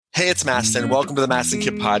Hey, it's Mastin. Welcome to the Mastin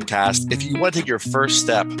Kipp podcast. If you want to take your first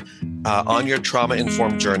step on your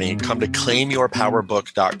trauma-informed journey, come to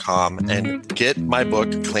claimyourpowerbook.com and get my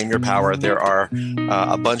book, Claim Your Power. There are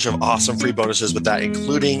a bunch of awesome free bonuses with that,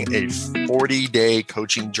 including a 40-day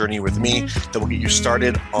coaching journey with me that will get you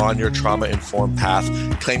started on your trauma-informed path.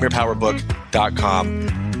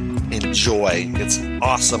 claimyourpowerbook.com. Enjoy. It's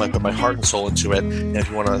awesome. I put my heart and soul into it. And if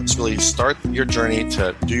you want to really start your journey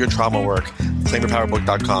to do your trauma work,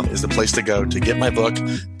 claimyourpowerbook.com is the place to go to get my book,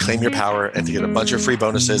 Claim Your Power, and to get a bunch of free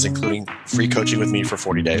bonuses, including free coaching with me for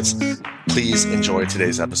 40 days. Please enjoy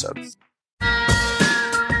today's episode.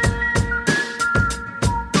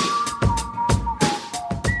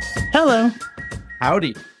 Hello.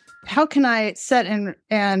 Howdy. How can I set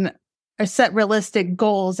set realistic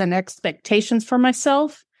goals and expectations for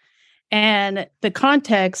myself? And the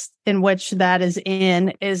context in which that is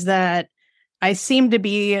in is that I seem to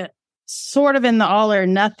be sort of in the all or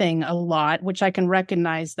nothing a lot, which I can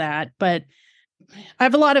recognize that. But I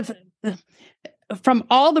have a lot of, from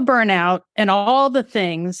all the burnout and all the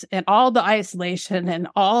things and all the isolation and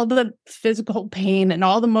all the physical pain and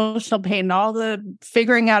all the emotional pain and all the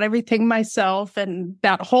figuring out everything myself, and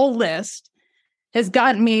that whole list has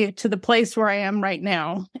gotten me to the place where I am right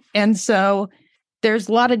now. And so there's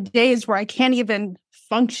a lot of days where I can't even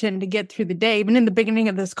function to get through the day. Even in the beginning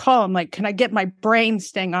of this call, I'm like, can I get my brain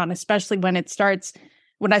staying on, especially when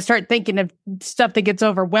I start thinking of stuff that gets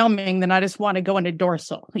overwhelming, then I just want to go into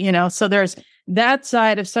dorsal, So there's that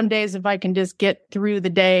side of some days, if I can just get through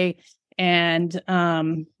the day. And,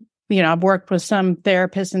 I've worked with some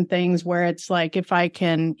therapists and things where it's like, if I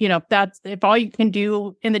can, if all you can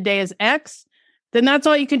do in the day is X, then that's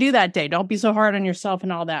all you can do that day. Don't be so hard on yourself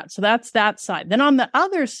and all that. So that's that side. Then on the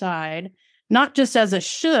other side, not just as a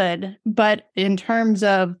should, but in terms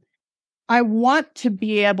of, I want to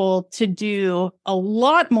be able to do a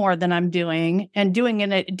lot more than I'm doing and do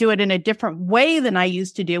it in a different way than I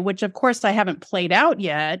used to do, which of course I haven't played out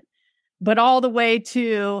yet, but all the way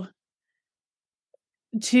to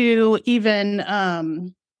even,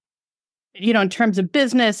 in terms of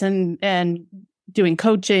business and doing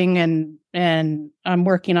coaching and I'm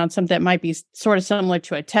working on something that might be sort of similar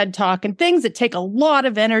to a TED Talk and things that take a lot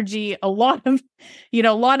of energy, a lot of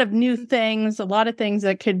new things, a lot of things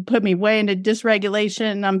that could put me way into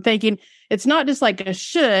dysregulation. I'm thinking it's not just like a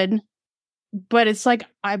should, but it's like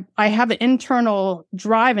I have an internal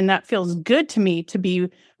drive, and that feels good to me to be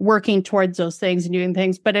working towards those things and doing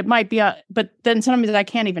things. But it might be but then sometimes I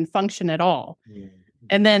can't even function at all. Yeah.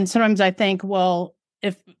 And then sometimes I think, well,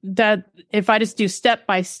 if I just do step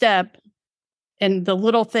by step and the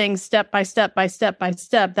little things step by step by step by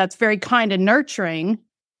step, that's very kind and nurturing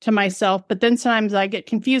to myself. But then sometimes I get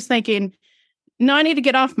confused thinking, no, I need to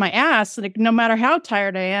get off my ass, like no matter how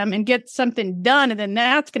tired I am, and get something done. And then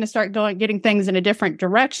that's going to start getting things in a different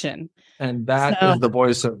direction. And that is the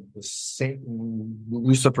voice of the Satan,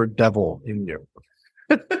 Lucifer devil in you.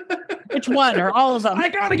 Which one? Or all of them? I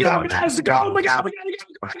got to get off my ass to go. Oh my God.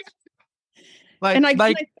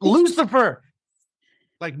 Like Lucifer.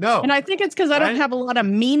 Like, no. And I think it's because I don't have a lot of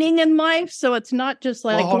meaning in life. So it's not just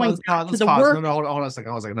like going back to the work. No, hold on a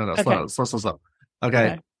second. No, okay. Slow.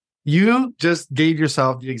 Okay. You just gave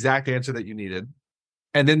yourself the exact answer that you needed.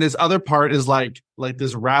 And then this other part is like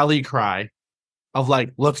this rally cry of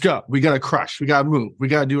like, let's go. We got to crush. We got to move. We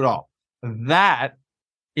got to do it all. That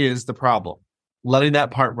is the problem. Letting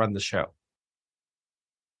that part run the show.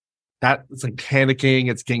 That it's like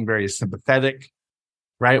panicking. It's getting very sympathetic,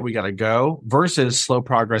 right? We got to go versus slow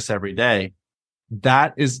progress every day.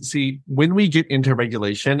 That is, when we get into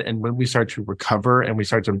regulation and when we start to recover and we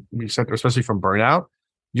start, especially from burnout,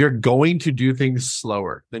 you're going to do things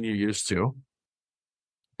slower than you used to,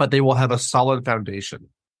 but they will have a solid foundation.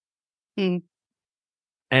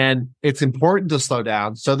 And it's important to slow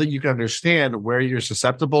down so that you can understand where you're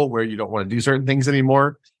susceptible, where you don't want to do certain things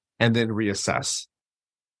anymore, and then reassess.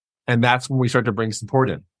 And that's when we start to bring support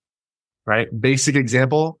in, right? Basic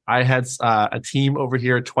example, I had a team over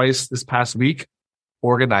here twice this past week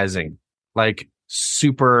organizing,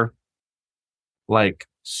 super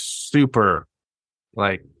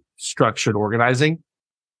structured organizing.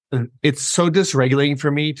 It's so dysregulating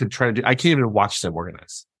for me to try to do. I can't even watch them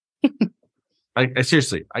organize. I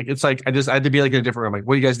seriously, it's like I had to be like in a different room. Like,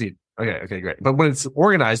 what do you guys need? Okay, great. But when it's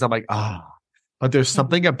organized, I'm like, But there's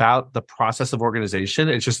something about the process of organization.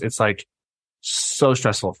 It's like so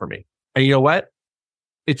stressful for me. And you know what?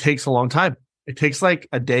 It takes a long time. It takes like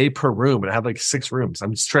a day per room, and I have like 6 rooms.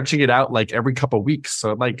 I'm stretching it out like every couple of weeks,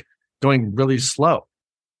 so I'm like going really slow,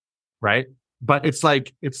 right? But it's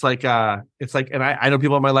like, and I know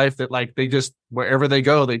people in my life that like they just wherever they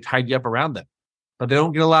go, they tidy up around them. but they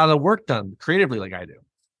don't get a lot of work done creatively like I do,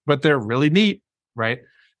 but they're really neat. Right.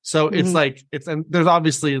 So it's like, and there's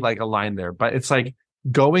obviously like a line there, but it's like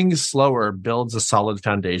going slower builds a solid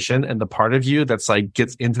foundation. And the part of you that's like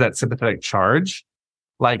gets into that sympathetic charge,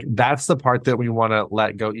 like that's the part that we want to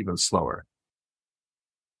let go even slower.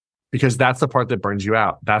 Because that's the part that burns you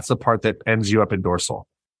out. That's the part that ends you up in dorsal.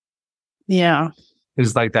 Yeah.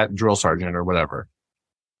 It's like that drill sergeant or whatever.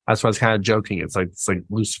 That's why I was kind of joking. It's like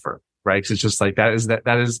Lucifer, right? Because it's just like that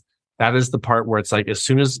is the part where it's like, as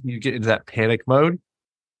soon as you get into that panic mode,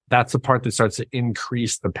 that's the part that starts to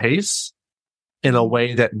increase the pace in a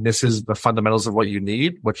way that misses the fundamentals of what you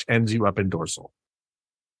need, which ends you up in dorsal.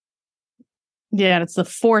 Yeah. It's the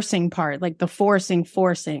forcing part, like the forcing.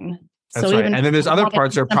 That's so right. even And then there's other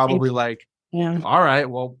parts that are probably like, yeah. All right,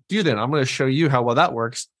 well, then I'm going to show you how well that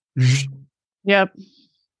works. Yep.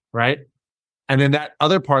 Right. And then that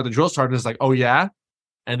other part, the drill sergeant is like, oh yeah.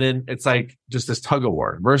 And then it's like just this tug of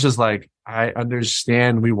war versus like, I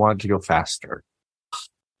understand we want to go faster.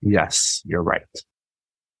 Yes, you're right.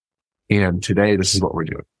 And today, this is what we're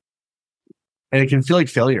doing. And it can feel like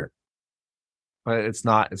failure, but it's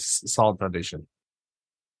not. It's a solid foundation.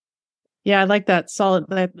 Yeah, I like that solid.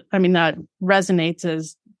 That resonates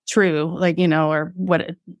as true, like, or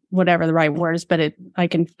whatever the right word is. But I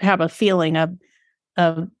can have a feeling of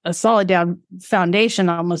a solid down foundation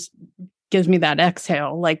almost gives me that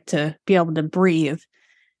exhale, like to be able to breathe.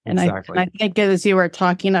 And exactly. I think as you were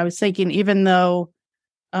talking, I was thinking, even though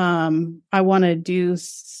I want to do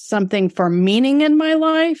something for meaning in my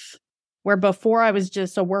life, where before I was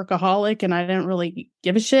just a workaholic and I didn't really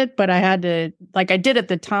give a shit, but I had to, like I did at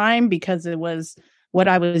the time because it was what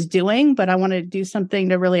I was doing, but I want to do something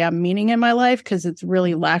to really have meaning in my life because it's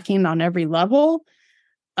really lacking on every level.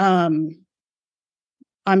 I'm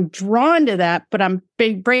drawn to that, but I'm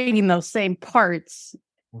bringing those same parts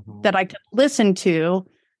that I could listen to,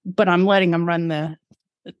 but I'm letting them run the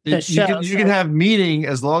show. You can have meaning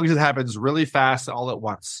as long as it happens really fast all at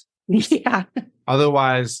once. Yeah.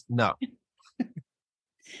 Otherwise, no.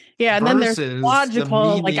 Yeah, and then there's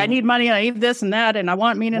logical, like I need money, I need this and that, and I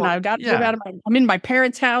want meaning. I've got to move out of I'm in my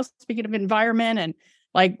parents' house. Speaking of environment, and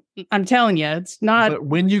like I'm telling you, it's not. But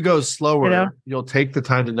when you go slower, you'll take the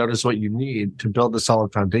time to notice what you need to build a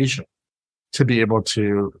solid foundation to be able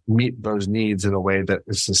to meet those needs in a way that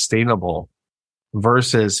is sustainable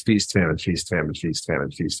versus feast, famine, feast, famine, feast,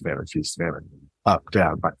 famine, feast, famine, feast, famine, up,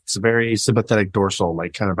 down. But it's a very sympathetic dorsal,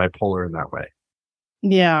 like kind of bipolar in that way.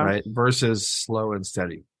 Yeah. Right. Versus slow and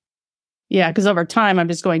steady. Yeah. Because over time, I'm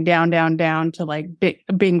just going down, down, down to like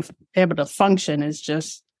being able to function is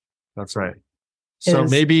just. That's right. So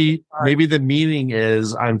maybe the meaning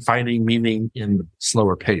is I'm finding meaning in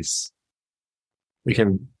slower pace. We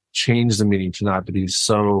can change the meaning to not to be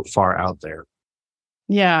so far out there.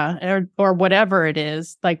 Yeah. Or whatever it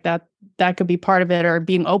is, like that could be part of it, or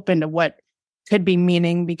being open to what could be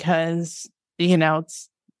meaning, because,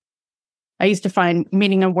 I used to find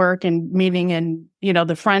meaning in work and meaning in,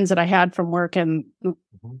 the friends that I had from work, and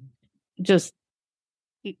just,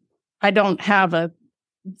 I don't have I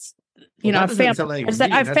have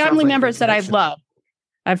family members that I love.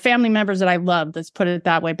 I have family members that I love, let's put it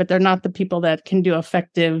that way, but they're not the people that can do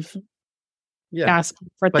effective ask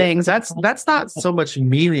for things. That's not so much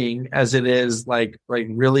meaning as it is like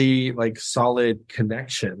really like solid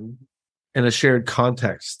connection in a shared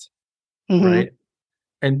context. Right.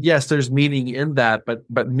 And yes, there's meaning in that,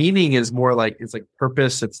 but meaning is more like, it's like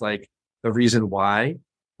purpose. It's like the reason why,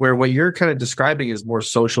 where what you're kind of describing is more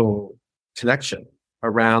social connection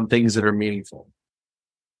around things that are meaningful,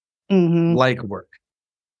 like work.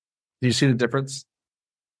 Do you see the difference?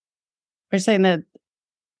 We're saying that,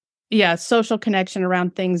 social connection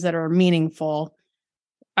around things that are meaningful.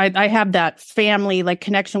 I have that family like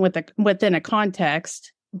connection within a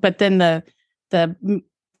context, but then the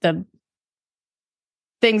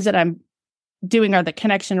things that I'm doing are the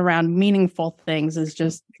connection around meaningful things is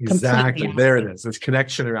just exactly there it is. It's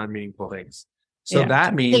connection around meaningful things. So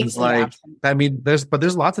that means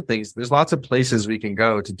there's lots of things. There's lots of places we can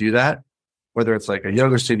go to do that, whether it's like a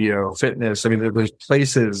yoga studio, fitness. I mean, there's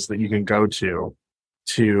places that you can go to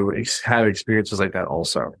have experiences like that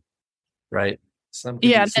also. Right. Some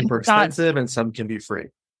can be super expensive and some can be free.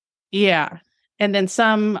 Yeah. And then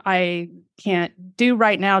some I can't do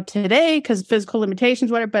right now today because physical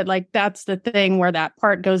limitations, whatever. But like that's the thing where that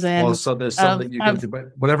part goes in. Well, so there's something you go to, but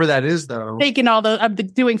whatever that is, though, taking all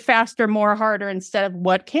doing faster, more, harder instead of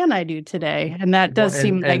what can I do today, and that does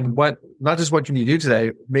seem like not just what can you do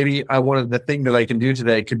today. Maybe I wanted the thing that I can do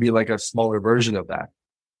today could be like a smaller version of that.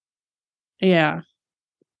 Yeah,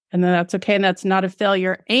 and then that's okay, and that's not a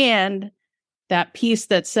failure. And that piece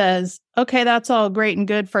that says, okay, that's all great and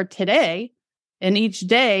good for today and each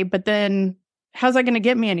day, but then how's that going to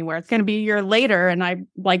get me anywhere? It's going to be a year later, and I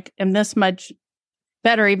am this much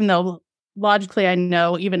better, even though logically I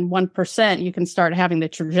know even 1%, you can start having the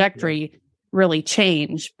trajectory really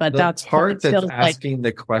change. But that's part that's asking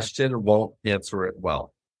the question won't answer it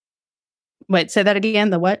well. Wait, say that again.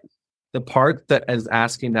 The what? The part that is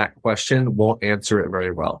asking that question won't answer it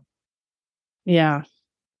very well. Yeah.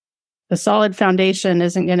 The solid foundation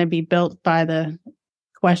isn't going to be built by the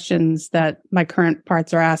questions that my current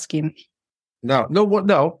parts are asking. No,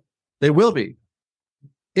 they will be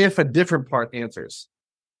if a different part answers.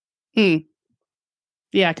 Yeah,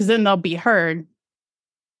 because then they'll be heard,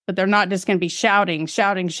 but they're not just going to be shouting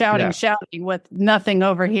with nothing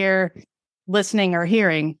over here listening or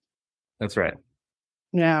hearing. That's right.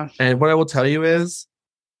 Yeah. And what I will tell you is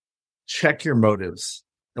check your motives.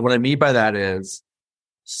 And what I mean by that is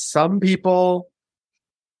some people,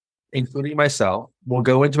 including myself, will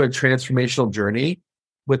go into a transformational journey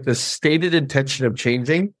with the stated intention of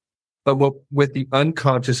changing, but with the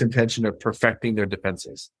unconscious intention of perfecting their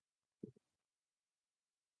defenses.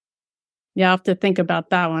 Yeah, I'll have to think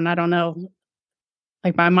about that one. I don't know.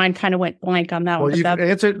 Like my mind kind of went blank on that one. Well, you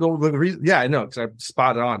answered. Yeah, I know, because I'm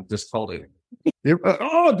spot on. Just holding.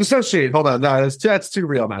 Dissociate. Hold on. No, that's too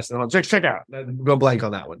real, Master. Check out. Go blank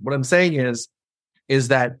on that one. What I'm saying is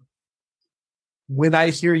that when I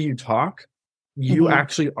hear you talk, you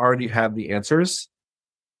actually already have the answers.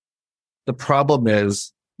 The problem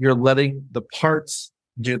is you're letting the parts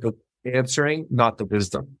do the answering, not the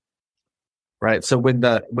wisdom. Right. So when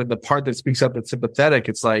the part that speaks up that's sympathetic,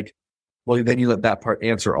 it's like, well, then you let that part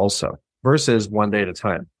answer also, versus one day at a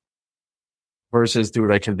time, versus do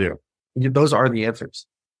what I can do. Those are the answers.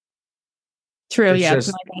 True. It's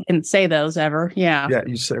just, I didn't say those ever. Yeah.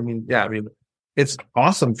 Yeah. I mean, it's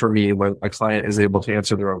awesome for me when a client is able to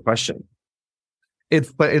answer their own question.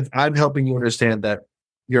 I'm helping you understand that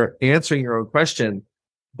you're answering your own question,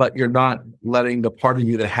 but you're not letting the part of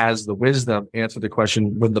you that has the wisdom answer the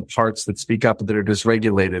question when the parts that speak up that are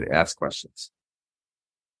dysregulated ask questions.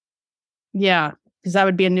 Yeah, because that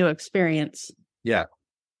would be a new experience. Yeah.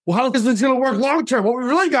 Well, how is this going to work long term? What we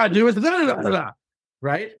really got to do is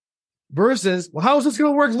right? Versus, well, how is this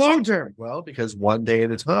going to work long term? Well, because one day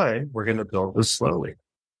at a time, we're going to build this slowly.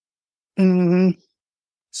 Mm-hmm.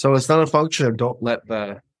 So it's not a function of don't let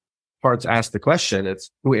the parts ask the question.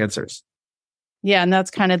 It's who answers. Yeah. And that's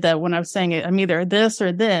kind of when I was saying I'm either this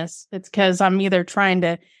or this, it's because I'm either trying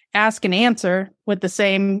to ask and answer with the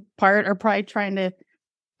same part or probably trying to,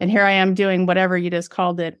 and here I am doing whatever you just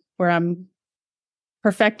called it, where I'm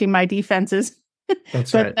perfecting my defenses.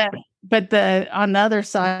 That's right. But on the other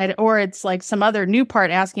side, or it's like some other new part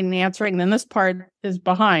asking and answering, then this part is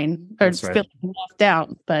behind or it's feeling left out.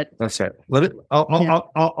 But that's right.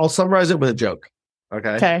 I'll summarize it with a joke.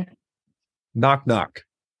 Okay. Knock, knock.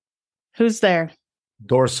 Who's there?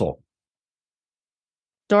 Dorsal.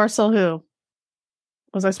 Dorsal who?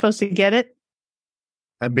 Was I supposed to get it?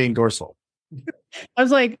 I'm being dorsal. I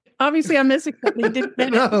was like, obviously I'm missing something.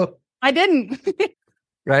 No. I didn't.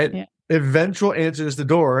 Right? Yeah. If ventral answers the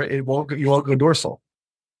door, you won't go dorsal.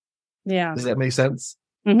 Yeah. Does that make sense?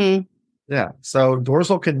 Mm-hmm. Yeah. So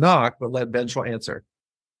dorsal can knock, but let ventral answer.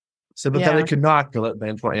 Sympathetic can knock, but let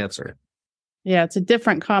ventral answer. Yeah, it's a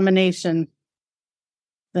different combination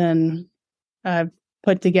than I've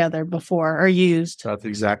put together before or used. That's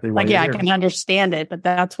exactly what I can understand it, but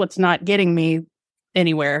that's what's not getting me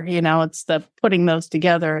anywhere. It's the putting those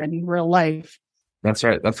together in real life. That's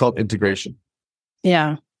right. That's called integration.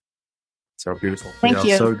 Yeah. So beautiful. Thank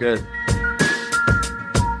you. So good.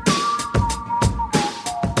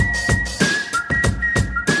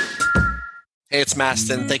 Hey, it's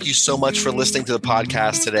Mastin. Thank you so much for listening to the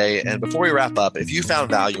podcast today. And before we wrap up, if you found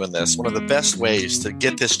value in this, one of the best ways to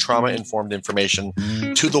get this trauma-informed information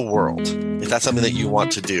to the world, if that's something that you want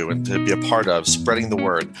to do and to be a part of, spreading the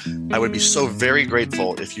word, I would be so very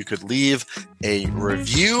grateful if you could leave a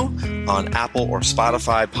review on Apple or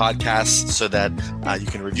Spotify podcasts so that you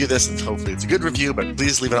can review this, and hopefully it's a good review, but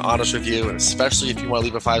please leave an honest review. And especially if you want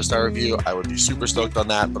to leave a 5-star review, I would be super stoked on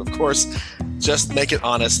that. But of course, just make it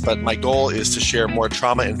honest. But my goal is to share more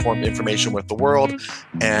trauma-informed information with the world,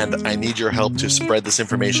 and I need your help to spread this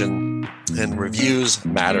information, and reviews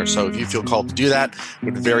matter. So if you feel called to do that,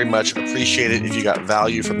 would very much appreciate it. If you got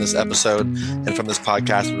value from this episode and from this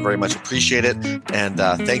podcast, would very much appreciate it. And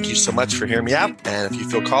thank you so much for hearing me out. And if you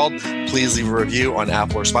feel called, please leave a review on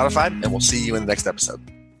Apple or Spotify, and we'll see you in the next episode.